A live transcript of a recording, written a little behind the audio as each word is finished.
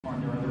Are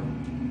there other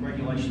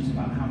regulations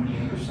about how many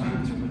other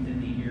signs are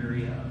within the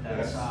area of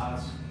that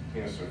size?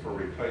 Yes, so for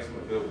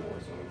replacement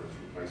billboards, in other words,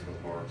 replacement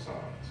large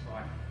signs,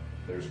 Right.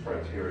 there's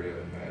criteria,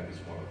 and that is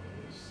one of them,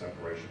 is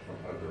separation from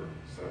other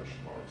such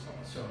large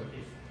signs. So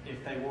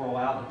if they were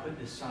allowed to put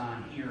this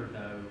sign here,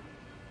 though,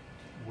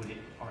 would it,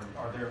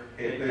 are there,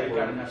 If they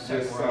got enough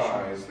this separation?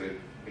 size that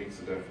meets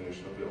the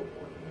definition of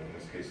billboard, and in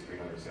this case,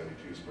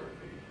 372 square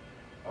feet.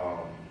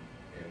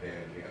 And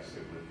then, yes,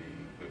 it would be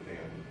within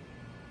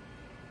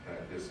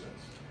that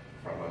distance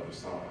from other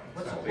signs.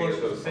 What's the Now, these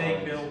are closest big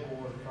signs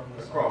billboard from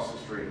the across the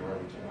street in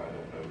Remington, I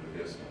don't know the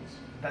distance.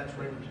 That's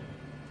Remington.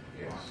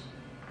 Yes.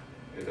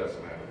 It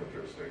doesn't matter what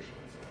jurisdiction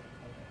it's in.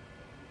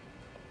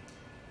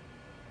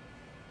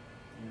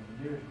 And the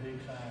nearest big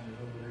sign is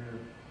over there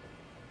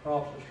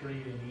across the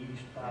street in the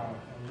east by a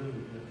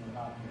little bit, but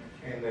not much.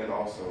 And then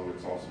also,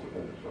 it's also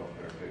within the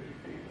 1,250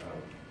 feet of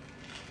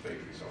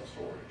bakery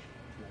self-storage.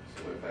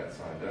 So if that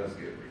sign does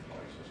get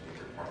replaced, which is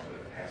a requirement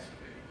that it has to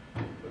be,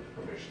 with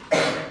permission,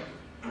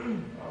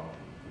 then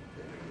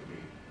it would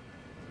be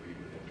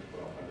within the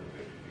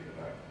 1,250 feet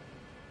of that.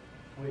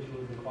 Which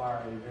would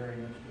require a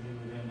variance to be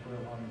within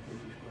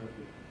 1,250 square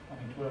feet,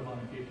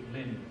 1,250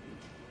 linear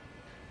feet.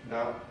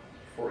 Not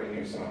for a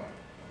new sign.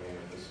 I mean,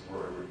 if this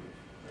were,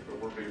 if it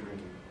were being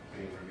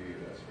reviewed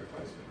as a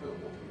replacement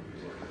billboard, we would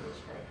be looking at those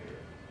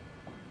criteria.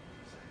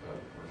 But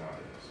we're not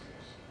in this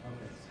case.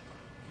 Okay.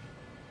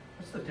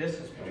 What's the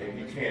distance I mean,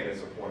 you between? can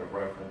as a point of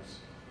reference,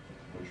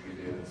 which we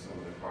did in some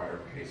of the prior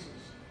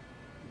cases,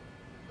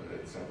 but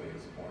it simply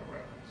is a point of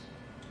reference.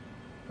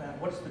 Matt,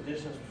 what's the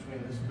distance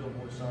between this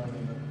billboard sign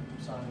and the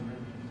sign in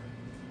Remington?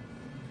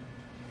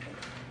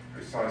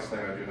 Precisely,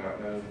 I do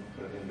not know,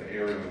 but in the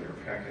area in your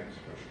packet,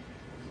 which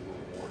is a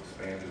little more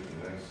expanded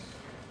than this.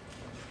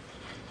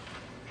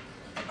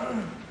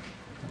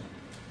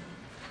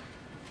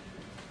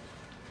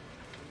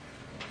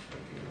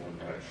 Thinking one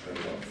might show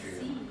up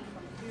here.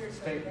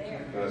 State-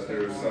 Because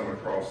there is some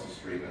across the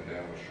street and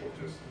down a short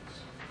distance,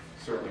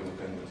 certainly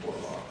within the tour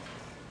line.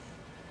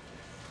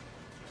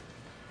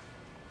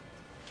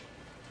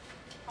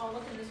 Oh,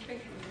 look at this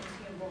picture, you can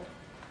see them both.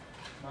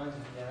 Mine's,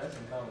 yeah, that's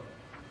in color.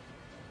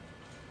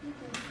 You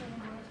can see them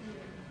right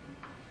here.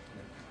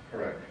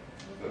 Correct.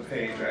 The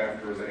page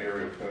after is an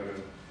aerial photo.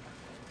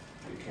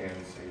 You can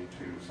see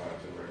two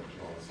signs of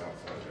Remington on the south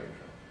side of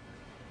Gretchen.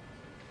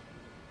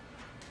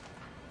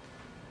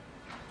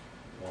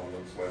 One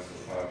looks less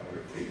than 500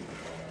 feet, and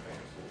one I think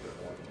is a little bit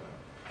more than that.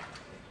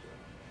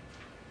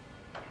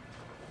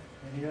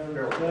 Any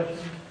other Fair.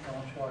 discussions? Oh,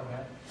 I'm sorry,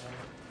 Matt.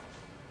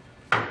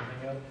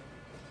 Anything else?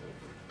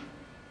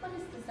 What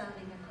is the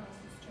zoning across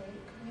the street,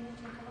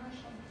 community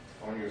commercial?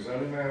 On your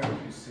zoning map,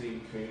 if you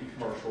see community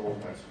commercial,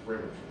 that's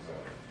Remington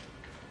zoning.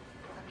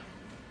 Okay.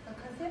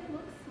 Because it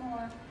looks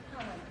more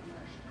highway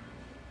commercial.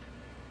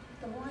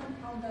 The one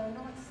on the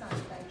north side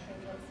of that tree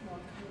looks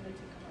more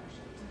community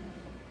commercial to me.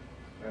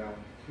 Now,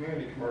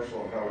 community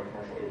commercial and highway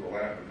commercial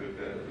overlap a good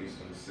bit, at least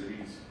in the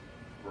city's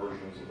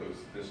versions of those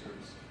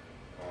districts.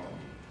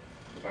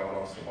 The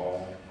Valdosta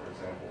Mall, for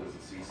example, is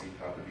a CC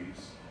type of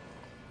use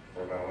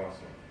for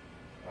Valdosta.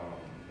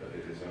 But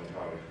it is owned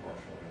highway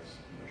commercial, and it's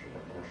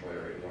commercial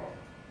area as well.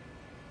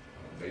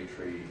 Bay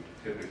Tree,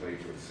 typically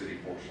for the city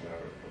portion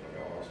of it, for the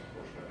Valdosta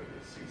portion of it,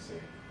 is CC.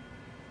 It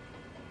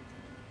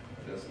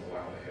doesn't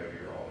allow the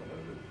heavier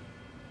automotive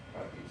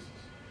type uses.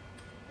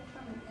 But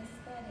from an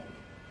aesthetic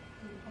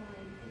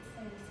viewpoint, it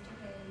seems to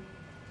be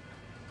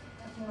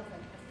more of a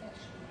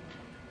professional.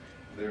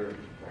 There,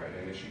 right,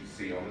 and as you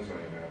see on the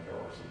zoning map, there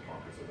are some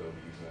pockets of OB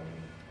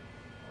zoning.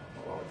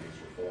 A lot of these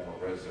were former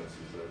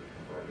residences that are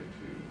converted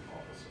to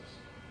offices.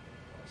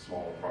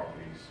 Smaller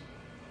properties,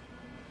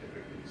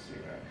 typically you see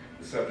that.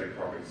 The subject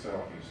property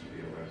itself used to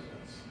be a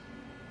residence.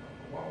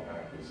 A while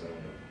back was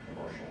owned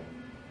commercial.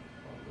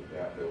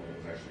 That building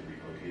was actually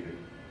relocated,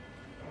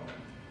 and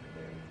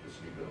then this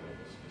new building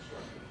was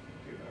constructed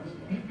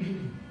in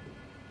 2009.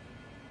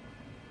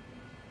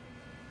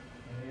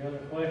 Any other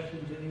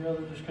questions, any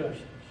other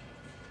discussions?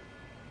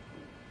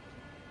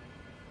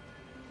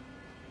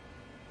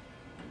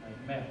 Thank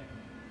you, Matt.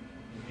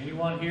 Is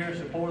anyone here in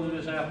support of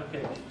this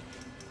application?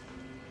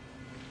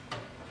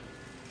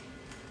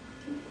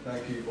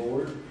 Thank you,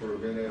 Board, for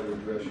being able to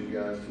address you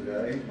guys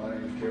today. My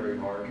name is Terry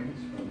Harkins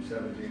from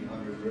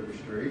 1700 River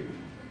Street.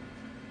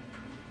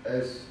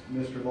 As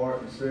Mr.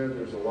 Martin said,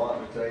 there's a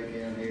lot to take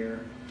in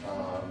here.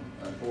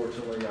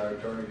 Unfortunately, our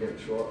attorney didn't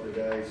show up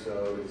today,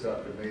 so it's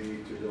up to me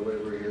to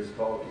deliver his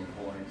talking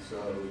points.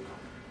 So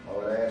I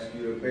would ask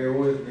you to bear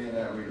with me in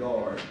that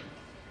regard.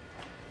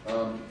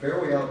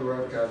 Fairway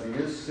Outdoor Advertising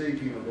is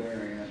seeking a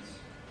variance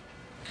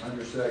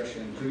under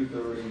section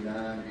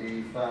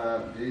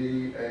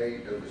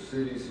 239E5D8 of the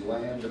city's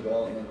land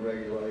development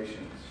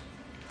regulations.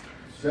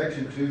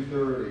 Section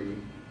 230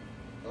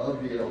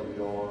 of the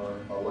LDR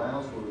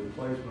allows for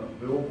replacement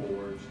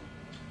billboards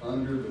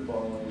under the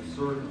following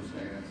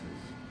circumstances.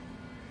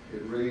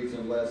 It reads,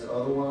 unless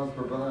otherwise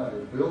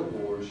provided,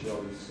 billboards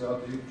shall be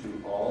subject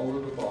to all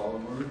of the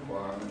following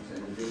requirements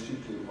in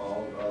addition to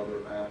all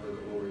other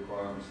applicable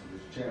requirements of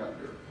this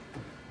chapter.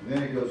 And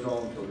then it goes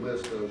on to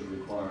list those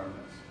requirements.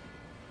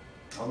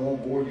 I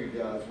won't bore you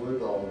guys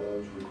with all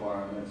those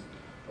requirements.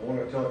 I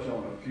want to touch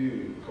on a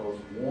few because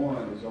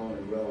one is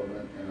only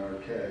relevant in our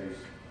case.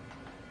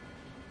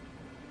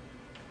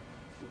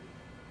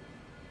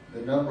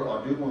 The number,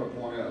 I do want to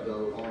point out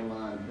though, on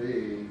line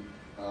B,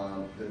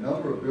 the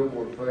number of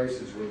billboard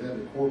faces within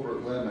the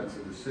corporate limits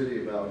of the city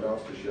of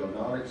Valdosta shall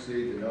not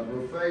exceed the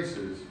number of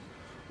faces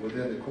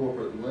within the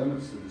corporate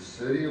limits of the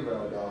city of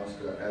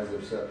Valdosta as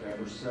of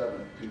September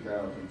 7,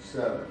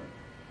 2007.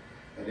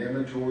 An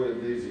inventory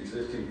of these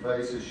existing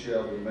faces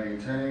shall be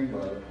maintained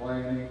by the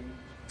planning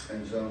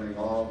and zoning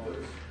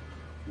office.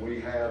 We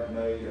have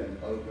made an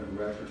open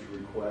records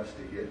request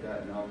to get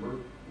that number.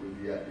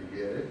 We've yet to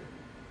get it,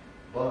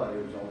 but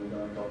it was only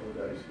done a couple of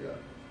days ago,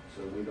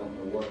 so we don't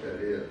know what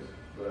that is.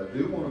 But I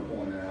do want to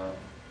point out,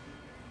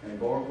 and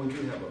Bart, we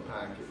do have a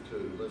packet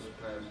too. Let's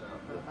pass out.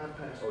 I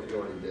passed. Oh, you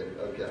already did it,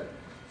 okay.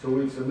 So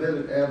we've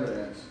submitted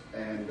evidence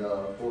and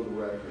for the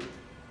record.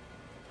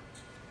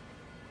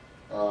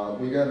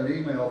 We got an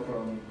email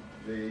from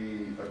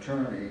the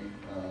attorney,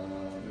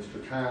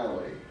 Mr.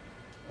 Talley,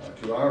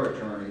 to our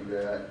attorney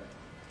that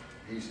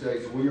he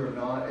states we are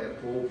not at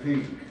full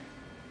peak.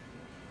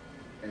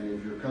 And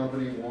if your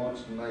company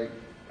wants to make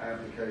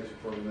application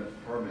for a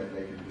permit,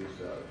 they can do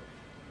so.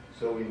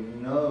 So we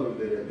know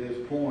that at this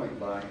point,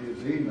 by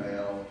his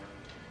email,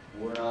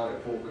 we're not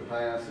at full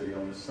capacity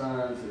on the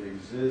signs that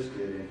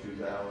existed in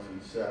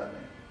 2007.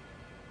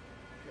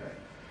 Okay.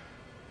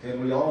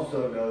 And we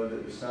also know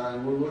that the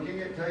sign we're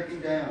looking at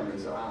taking down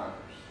is ours.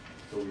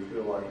 So we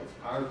feel like it's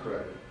our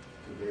credit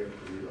to be able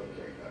to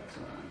relocate that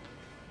sign.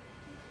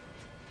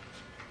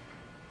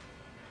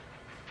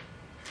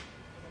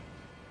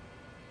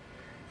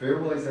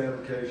 Fairway's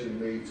application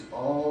meets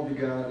all the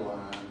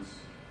guidelines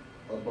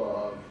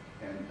above,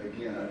 and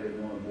again, I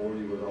didn't want to bore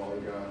you with all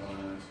the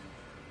guidelines.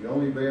 The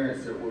only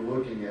variance that we're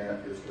looking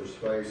at is for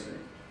spacing.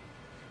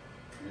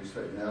 And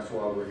that's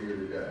why we're here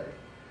today.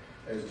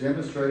 As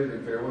demonstrated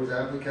in Fairway's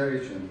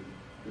application,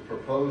 the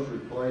proposed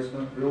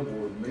replacement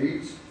billboard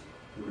meets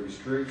the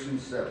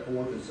restrictions set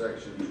forth in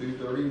section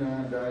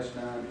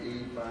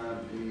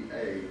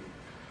 239-9E5D8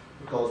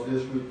 because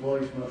this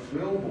replacement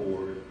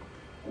billboard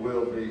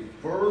will be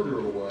further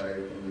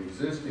away from the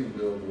existing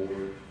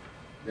billboard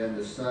than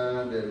the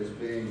sign that is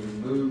being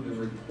removed and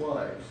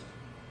replaced.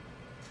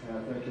 And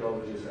I think y'all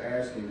were just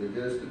asking the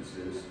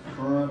distances.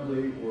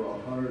 Currently, we're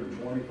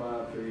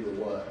 125 feet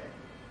away.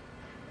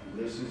 And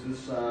this is the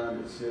sign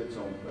that sits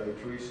on Bay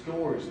Tree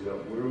Storage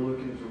that we're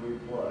looking to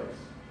replace.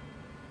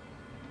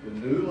 The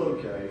new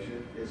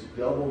location is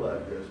double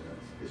that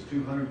distance. It's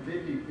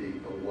 250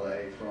 feet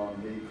away from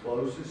the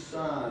closest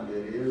sign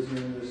that is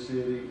in the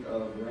city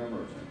of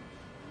Bremerton.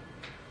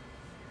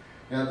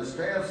 Now, the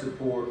staff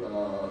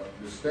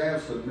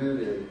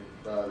submitted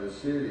by the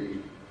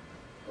city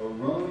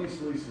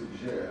erroneously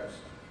suggests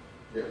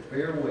that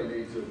Fairway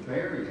needs a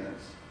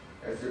variance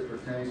as it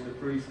pertains to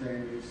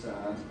freestanding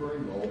signs for a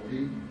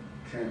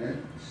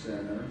multi-tenant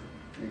center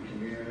in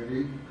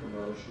community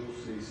commercial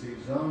CC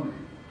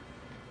zoning.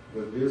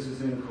 But this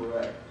is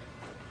incorrect.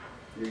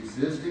 The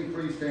existing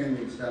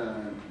freestanding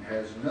sign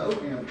has no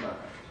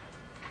impact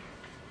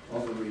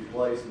on the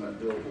replacement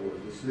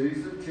billboard. The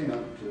city's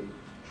attempt to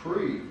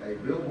treat a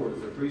billboard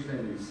as a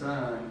freestanding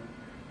sign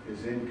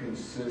is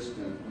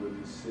inconsistent with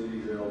the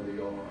city's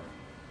LDR.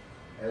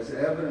 As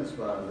evidenced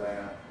by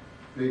that,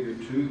 figure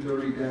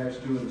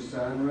 230-2 in the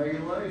sign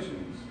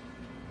regulations,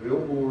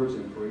 billboards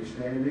and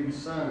freestanding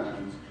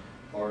signs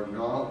are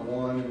not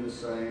one and the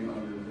same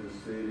under the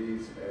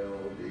city's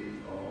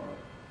LDR.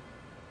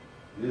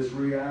 This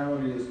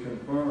reality is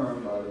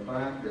confirmed by the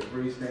fact that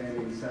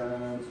freestanding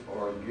signs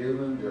are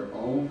given their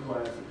own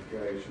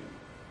classification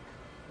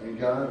and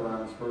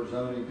guidelines per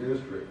zoning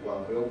district,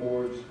 while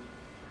billboards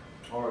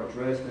are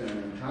addressed in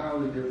an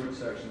entirely different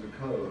section of the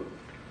code.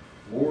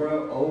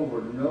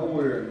 Moreover,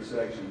 nowhere in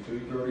section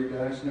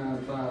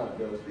 230-95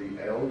 does the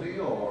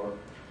LDR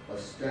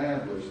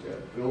establish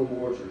that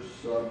billboards are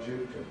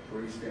subject to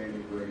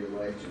freestanding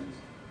regulations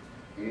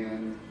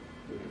in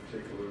the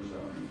particular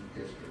zoning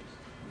districts.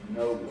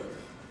 Nowhere.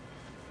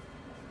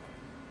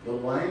 The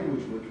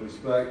language with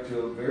respect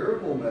to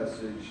variable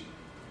message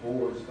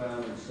boards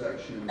found in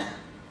section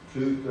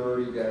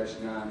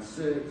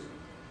 230-96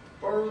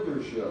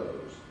 further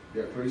shows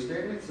that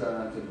freestanding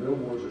signs and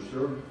billboards are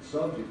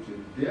subject to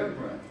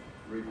different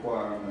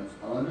requirements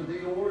under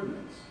the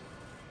ordinance.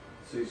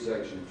 See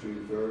section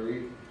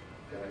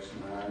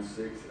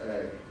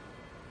 230-96A.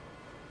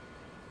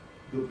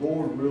 The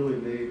board really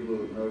need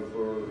look no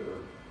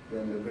further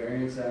than the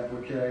variance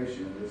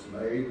application that's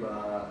made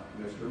by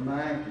Mr.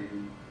 Mackey, I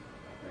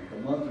think a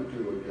month or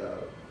two ago,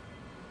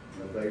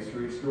 the Bay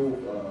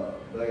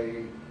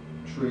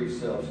Tree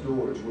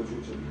Self-Storage, which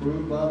was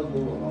approved by the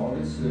board on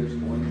August 6,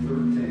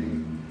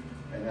 2013,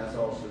 and that's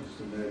also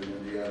submitted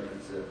in the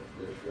evidence in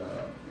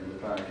the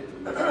packet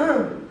that we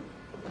submitted.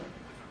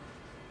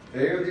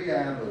 There, the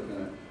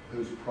applicant,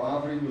 whose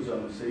property was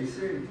on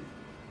CC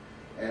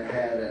and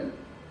had an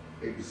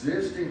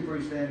existing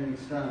freestanding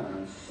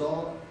sign,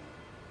 sought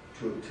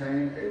to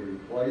obtain a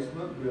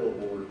replacement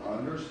billboard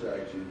under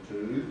section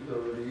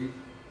 230-985,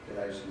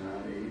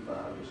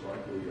 just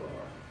like we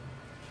are.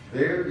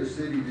 There, the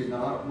city did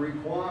not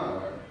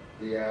require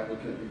the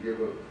applicant to get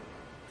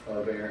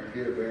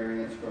a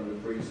variance from the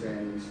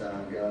freestanding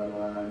sign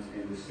guidelines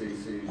in the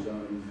CC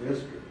zoning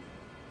district,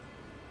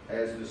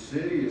 as the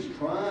city is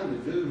trying to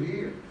do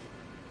here.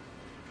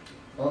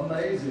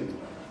 Amazingly,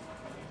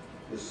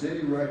 the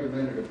city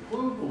recommended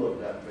approval of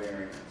that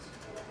variance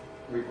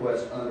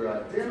request under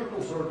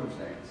identical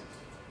circumstances,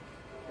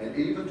 and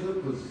even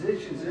took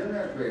positions in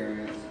that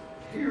variance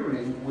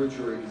hearing which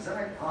are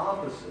exact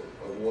opposite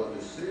of what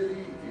the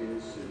city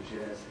is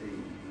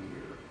suggesting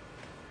here.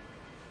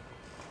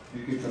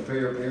 You can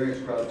compare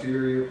variance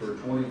criteria for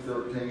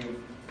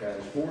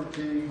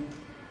 2013-14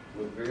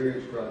 with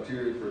variance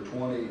criteria for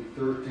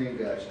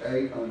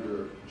 2013-8.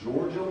 Under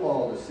Georgia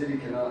law, the city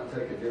cannot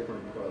take a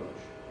different approach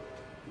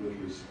with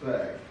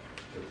respect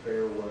to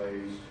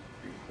Fairway's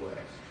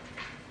request.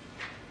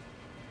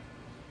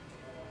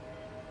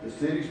 The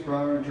city's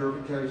prior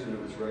interpretation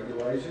of its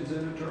regulations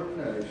and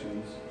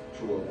determinations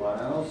to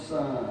allow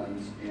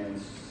signs in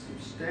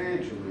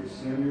substantially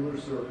similar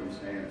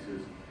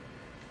circumstances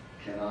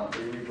cannot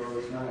be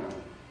reversed now.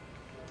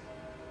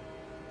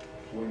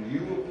 When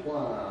you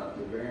apply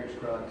the variance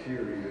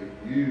criteria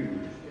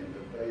used in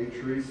the Bay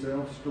Tree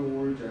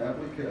self-storage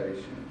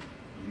application,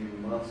 you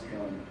must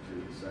come to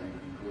the same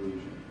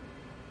conclusion.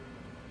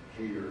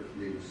 Here,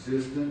 the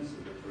existence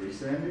of the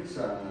freestanding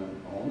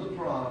sign on the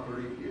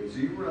property is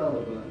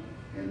irrelevant,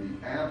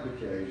 and the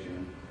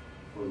application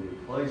for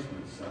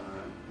replacement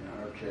sign, in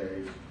our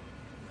case,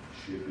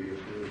 should be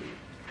approved.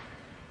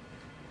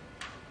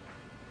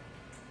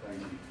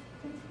 Thank you.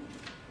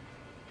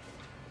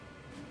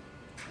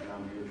 And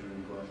I'm here for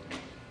any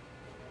questions.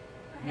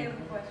 I have a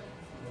question.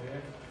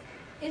 Okay.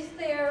 Is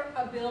there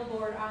a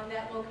billboard on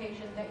that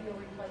location that you're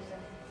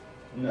replacing?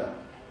 No.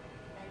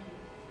 Thank you.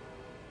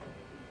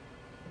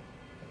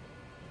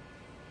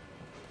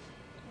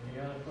 Any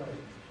other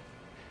questions?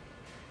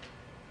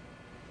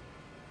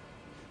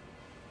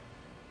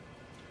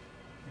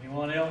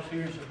 Anyone else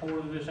here in support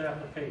of this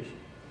application?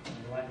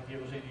 Would like to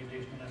give us any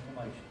additional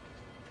information?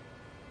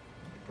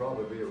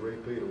 Probably be a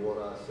repeat of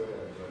what I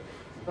said,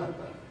 but.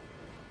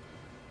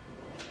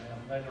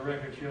 Let the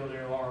record show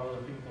there are other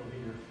people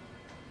here.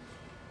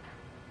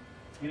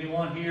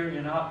 Anyone here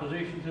in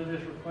opposition to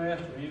this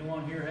request, or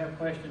anyone here have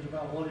questions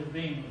about what is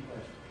being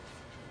requested?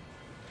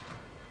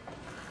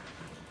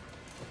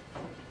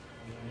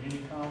 Is there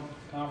any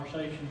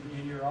conversation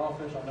in your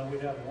office? I know we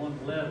have one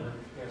letter.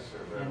 Yes, sir.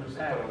 There was a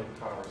phone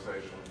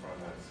conversation from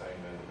that same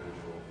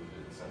individual who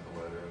did send the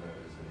letter, and that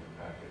is in your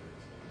packet.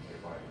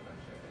 It's like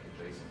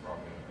adjacent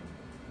property owner,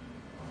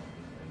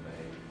 and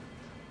they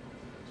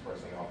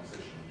expressing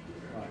opposition to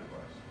the variance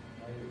request.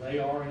 They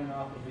are in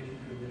opposition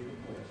to this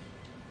request.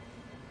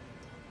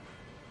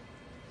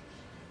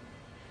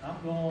 I'm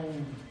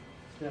going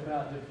to step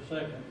out just a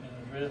second and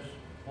address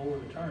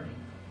board attorney.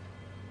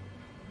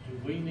 Do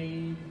we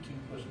need to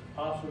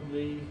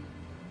possibly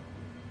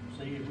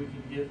see if we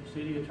can get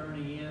city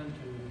attorney in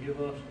to give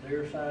us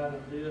their side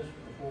of this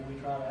before we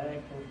try to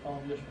act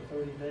on this for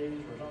 30 days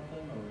or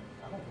something, or?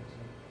 I don't think so.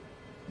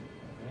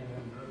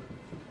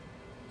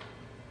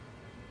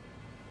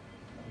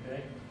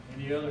 Okay,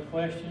 any other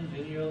questions,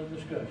 any other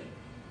discussion?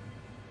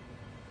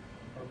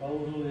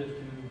 Proposal is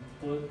to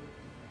put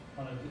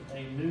on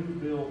a new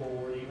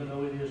billboard, even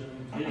though it is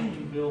an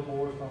existing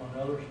billboard from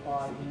another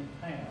spot in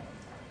town.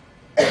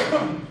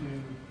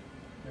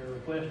 They're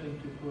requesting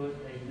to put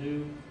a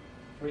new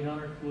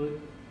 300-foot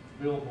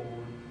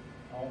billboard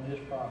on this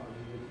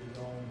property, which is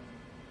going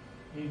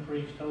to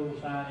increase total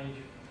signage to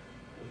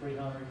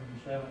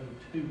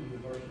 372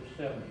 versus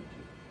 72.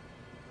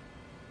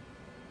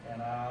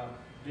 And I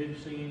didn't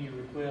see any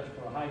request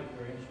for a height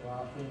variance, so I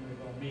assume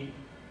they're going to meet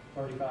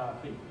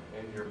 35 feet.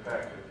 In your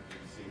packet, you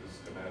see the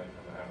schematic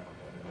from the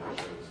applicant, and it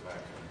shows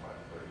maximum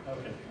height 30.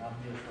 Okay, I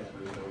missed that.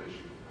 There's no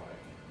issue with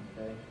height.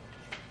 Okay,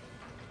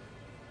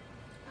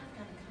 I've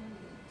got a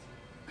comment.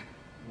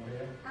 go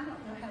ahead. I don't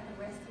know how the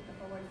rest of the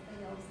board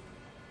feels.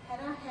 Had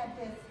I had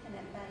this in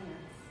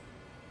advance,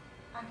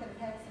 I could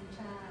have had some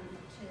time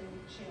to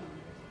chew on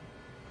it.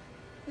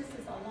 This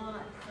is a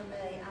lot for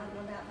me. I don't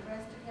know about the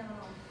rest of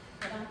y'all,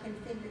 but I can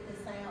figure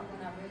this out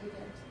when I read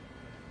it.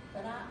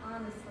 But I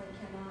honestly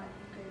cannot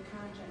in good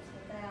conscience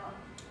without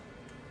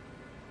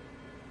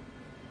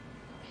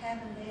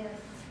having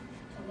this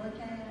to look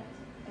at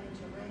and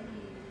to read.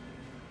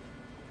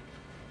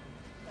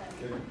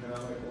 Can I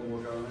make one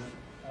more comment?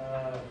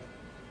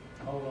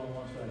 Hold on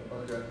one second.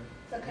 Okay.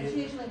 Because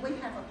usually we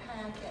have a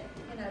packet,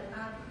 you know,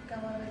 I go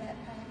over that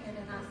packet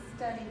and I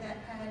study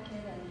that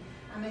packet, and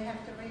I may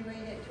have to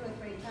reread it 2 or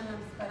 3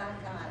 times, but I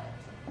got it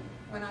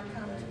when I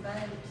come to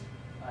vote.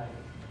 Right.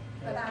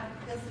 But I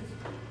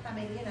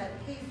mean, you know,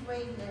 he's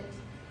reading it.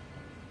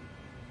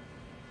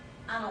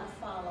 I don't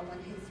follow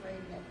when he's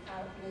reading it.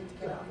 I need to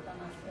get off by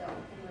myself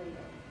and read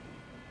it.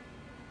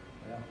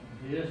 Well,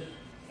 this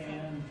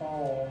can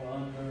fall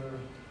under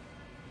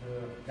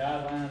the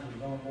guidelines of the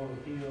zoning board of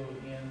appeals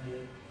in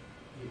that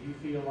if you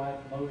feel like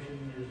the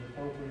motion is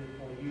appropriate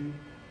for you,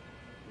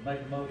 to make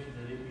a motion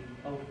that it be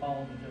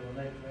postponed until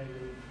the next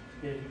regular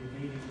scheduled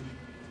meeting,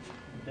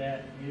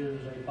 that is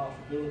a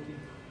possibility.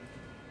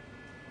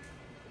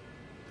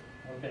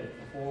 Okay,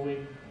 before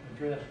we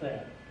address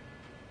that,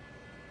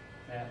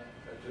 Matt?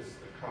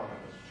 Just a comment,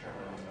 Mr.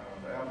 Chairman.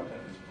 The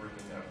applicant is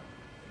bringing up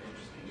an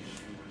interesting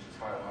issue, which is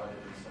highlighted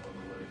in some of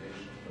the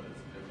litigation, but it's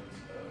a difference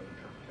of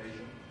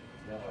interpretation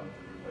of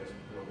the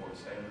replacement billboard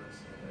standards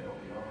in the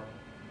LDR.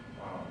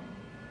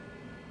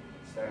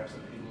 Staff's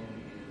opinion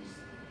is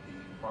the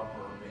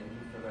proper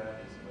venue for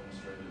that is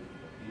administrative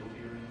appeal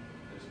hearing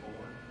of this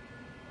board.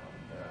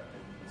 That I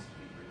think needs to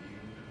be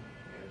reviewed.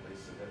 If they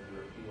submit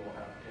their appeal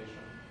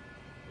application,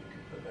 we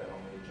can put that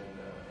on the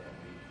agenda and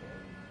we can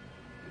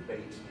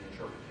debate the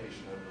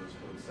interpretation of those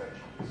code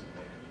sections and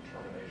make a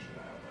determination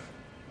out of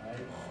that.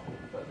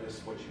 Right. But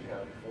this, what you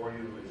have before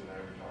you is an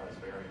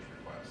advertised variance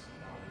request,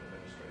 not an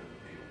administrative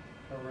appeal.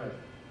 Correct.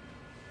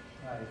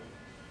 Right.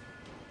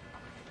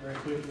 Very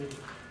quickly.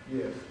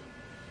 Yes.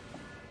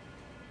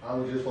 I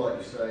would just like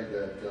to say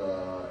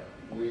that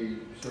we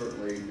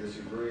certainly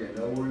disagree, and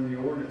nowhere in the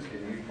ordinance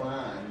can you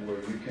find where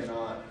you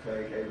cannot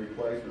take a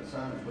replacement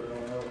sign and put it on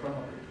another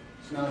property.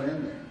 It's not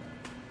in there.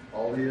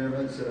 All the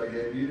evidence that I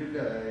gave you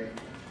today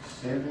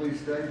simply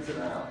states it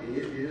out. It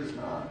is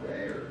not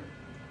there.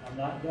 I'm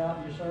not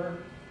doubting you, sir.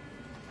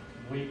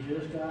 We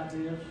just got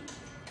this.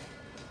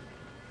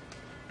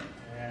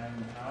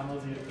 And I'm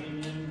of the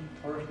opinion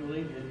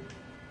personally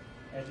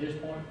that at this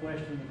point, the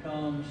question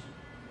becomes,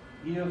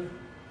 if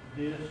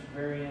this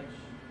variance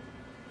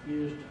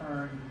is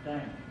turned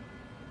down,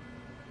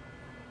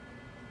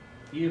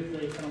 if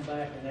they come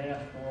back and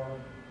ask for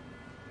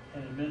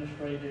an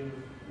administrative,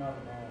 not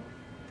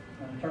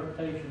an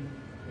interpretation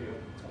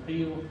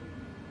appeal,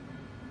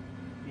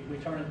 if we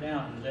turn it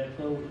down, does that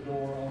close the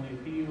door on the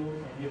appeal?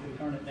 And if we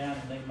turn it down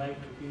and they make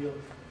the appeal,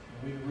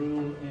 we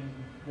rule in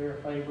their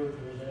favor,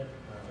 does that?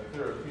 If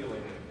they're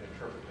appealing an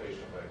interpretation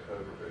of that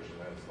code provision,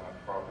 that is not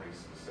property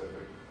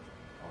specific,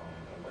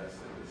 unless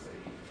it is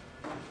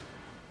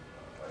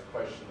a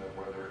question of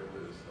whether it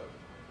was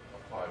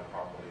applied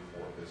properly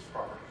for this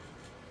property.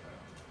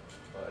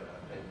 But I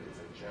think it's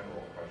a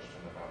general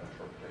question about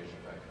interpretation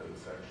of that code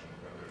section,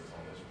 whether it's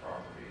on this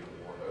property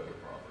or other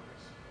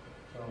properties.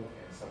 So,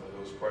 And some of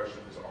those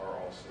questions are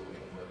also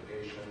in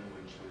litigation,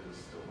 which is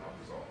still not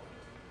resolved.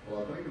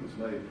 Well, I think it was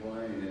made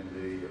plain in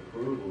the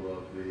approval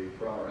of the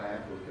prior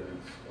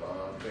applicant's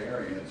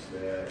variance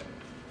that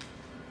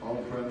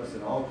on-premise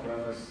and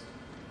off-premise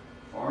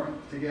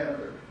aren't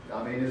together.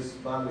 I mean, it's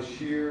by the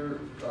sheer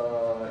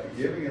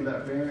giving of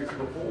that variance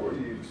before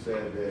you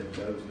said that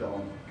those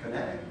don't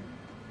connect.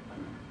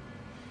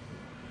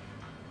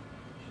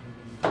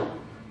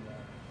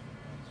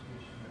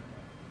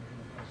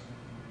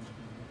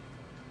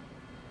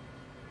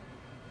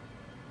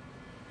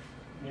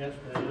 yes,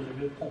 that is a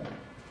good point.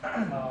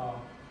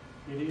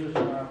 It is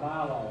in our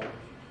bylaws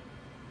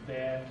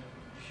that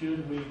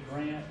should we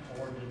grant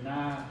or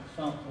deny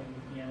something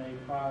in a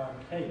prior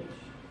case,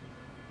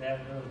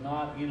 that does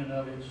not in and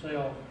of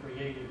itself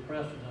create a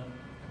precedent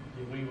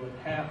that we would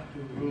have to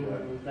rule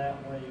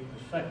that way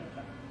the second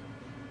time.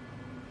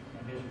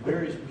 And it's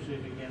very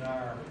specific in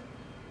our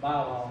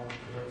bylaws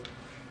that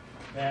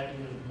that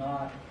is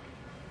not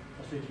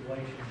a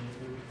situation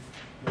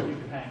that you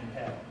can hang your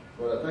hat on.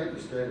 But I think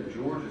the state of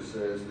Georgia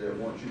says that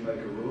once you make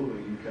a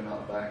ruling, you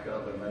cannot back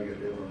up and make a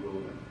different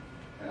ruling.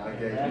 And I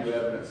gave you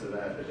evidence of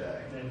that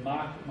today. And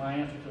my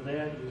answer to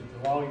that is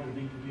the lawyer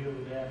need to deal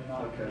with that,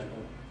 not the Okay.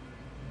 court.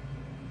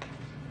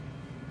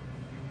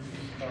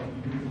 So,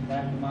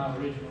 back to my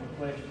original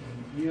question,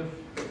 if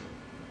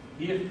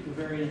the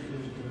variance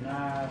is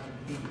denied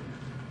here,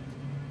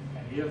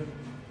 and if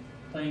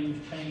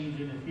things change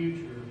in the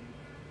future,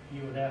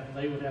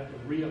 they would have to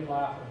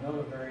reapply for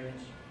another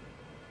variance,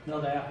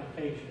 another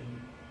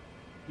application,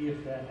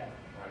 if that happens.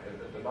 Right, and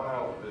the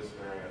denial of this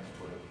variance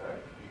would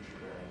affect future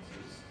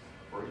variances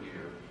for a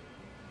year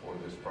for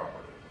this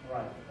property,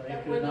 Right. But it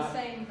That could were the not,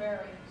 same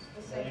variance,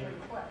 the same Same.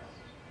 request.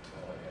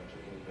 and to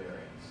any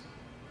variance.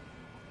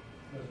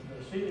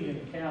 the city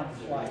and the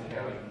county is like,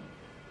 County,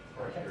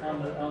 right here.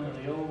 under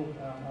the old,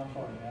 I'm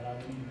sorry, Matt, I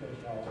didn't mean to cut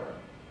you off. Sorry.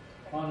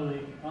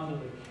 Under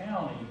the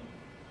county,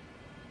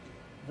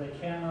 they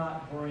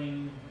cannot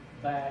bring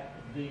back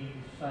the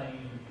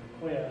same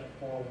request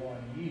for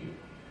 1 year.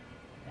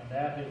 And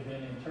that has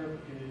been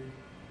interpreted,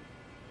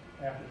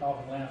 after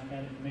talking to Lowndes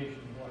County Commission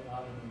and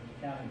whatnot, and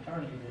the county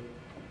attorney,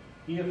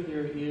 that if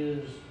there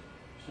is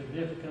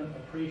significant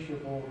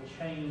appreciable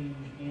change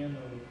in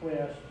the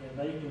request,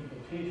 then they can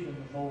petition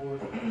the board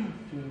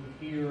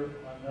to hear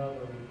another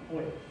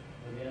request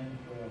within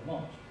 12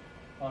 months.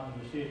 Under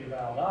the city of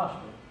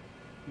Valdosta,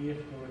 if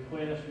the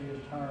request is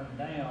turned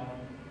down,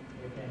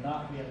 there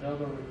cannot be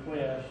another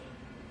request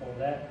for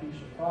that piece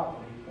of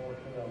property for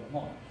 12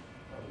 months.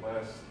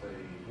 Unless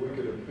they We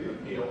could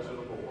appeal. to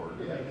the board.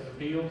 They can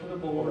appeal to the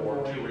board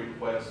Or for to a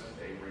request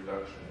a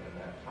reduction in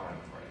that time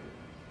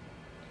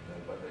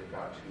frame. But they've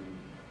got to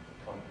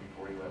come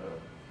before you at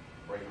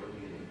a regular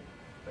meeting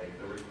make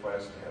the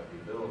request to have the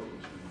ability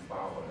to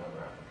file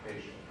another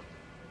application.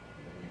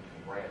 Then you can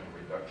grant a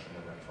reduction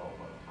in that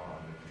 12-month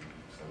time if you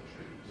so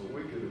choose. But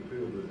we could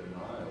appeal the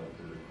denial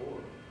to the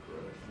court,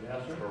 correct?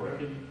 Yes, sir.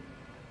 Correct.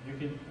 You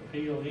can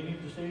appeal any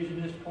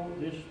decision this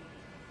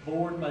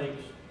board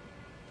makes.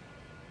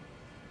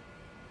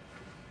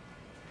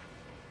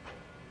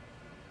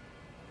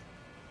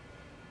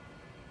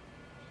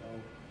 So,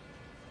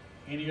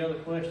 any other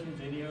questions,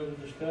 any other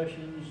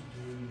discussions?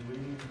 Do we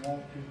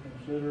want to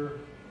consider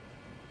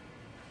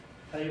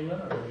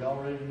tabling, or are we all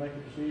ready to make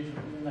a decision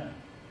here now?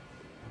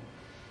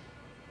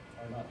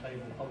 Or not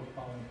table,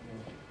 postpone,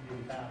 or give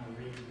you time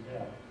to read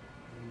it out?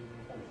 Read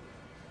the report.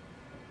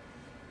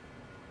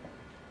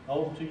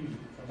 Over to you.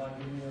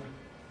 Somebody give me a.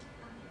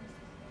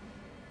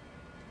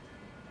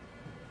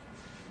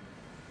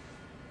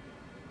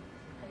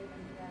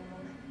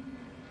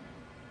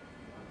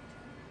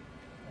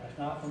 That's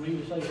not for me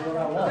to say what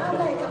I I'll want.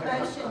 make a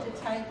motion to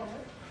table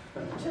it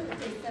to the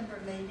December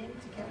meeting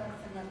to give us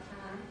enough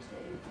time to,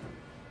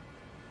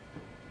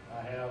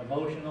 I have a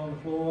motion on the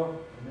floor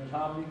from Ms.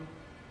 Hobby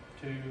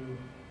to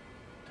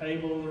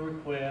table the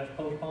request,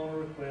 postpone the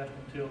request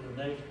until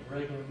the next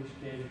regularly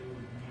scheduled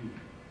meeting.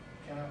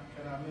 Can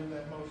I amend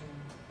that motion?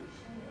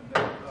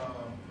 That,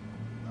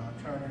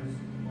 attorneys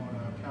on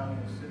our county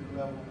and city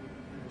level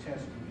get a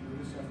chance to review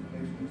this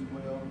information as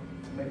well,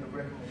 to make a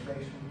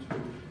recommendation to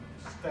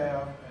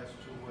staff as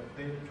to what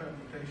their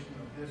interpretation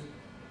of this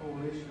whole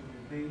issue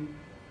would be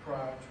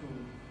prior to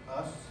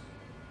us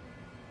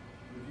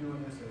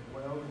reviewing this as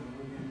well, and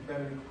we'll be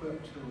better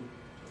equipped to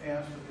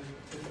answer this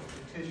particular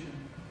petition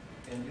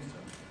in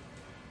December.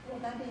 will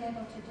they be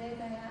able to do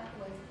that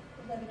with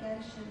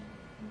litigation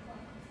in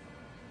progress?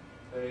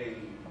 They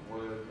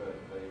would, but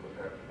they would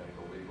have to make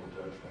a legal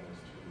judgment as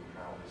to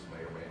how this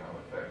may or may not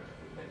affect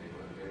the pending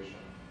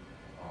litigation.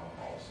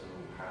 Also,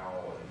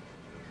 how an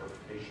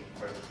interpretation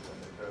present in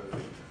the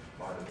code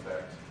might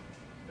affect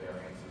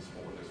variances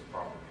for this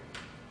property.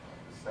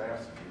 The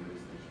staff's view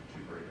is these are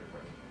two very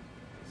different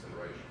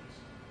considerations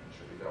and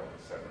should be dealt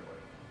with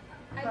separately.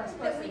 I think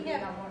that we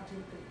have,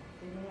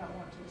 They may not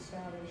want to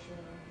establish a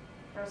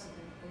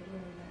precedent for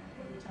doing that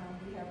every time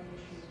we have an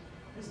issue.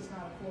 This is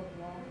not a court of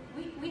law.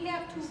 we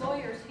have two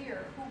lawyers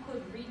here who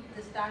could read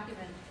this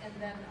document and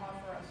then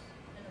offer us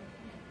an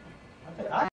opinion. I